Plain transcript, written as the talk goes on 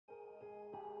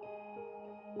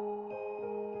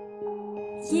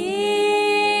You're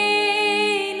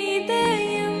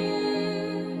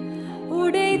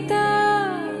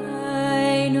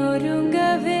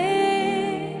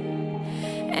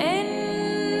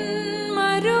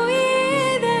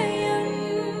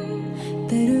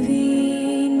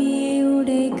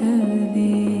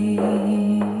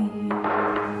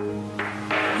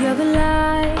the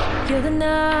light, you're the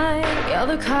night, you're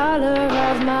the color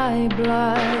of my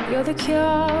blood. You're the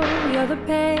cure, you're the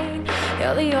pain,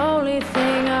 you're the only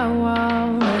thing I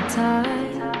wanna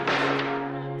touch.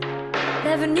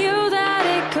 Never knew that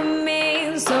it could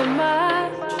mean so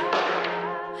much,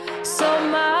 so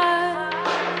much.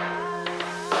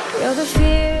 You're the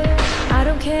fear, I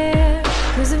don't care,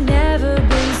 'cause I've never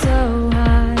been so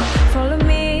high. Follow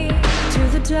me to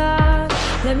the dark,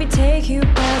 let me take you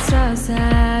past our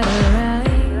satellite.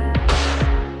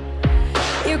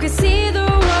 You can see the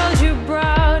world you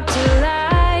brought to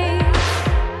life,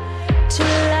 to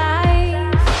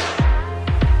life.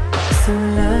 So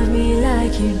love me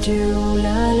like you do,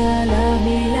 la la, love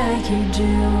me like you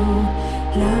do.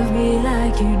 Love me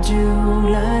like you do,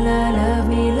 la la, love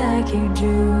me like you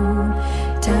do.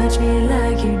 Touch me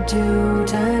like you do,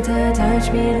 touch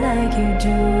me like you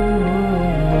do.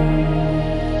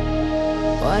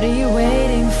 What are you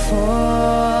waiting for?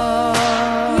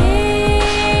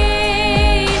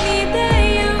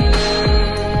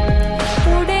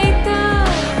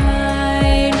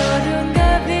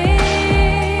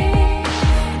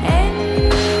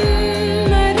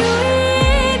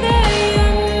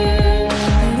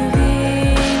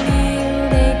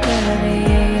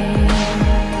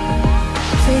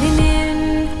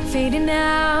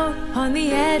 On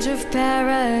the edge of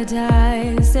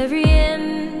paradise, every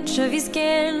inch of your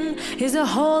skin is a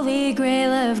holy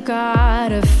grail I've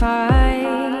gotta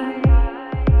find.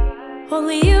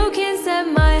 Only you can set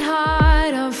my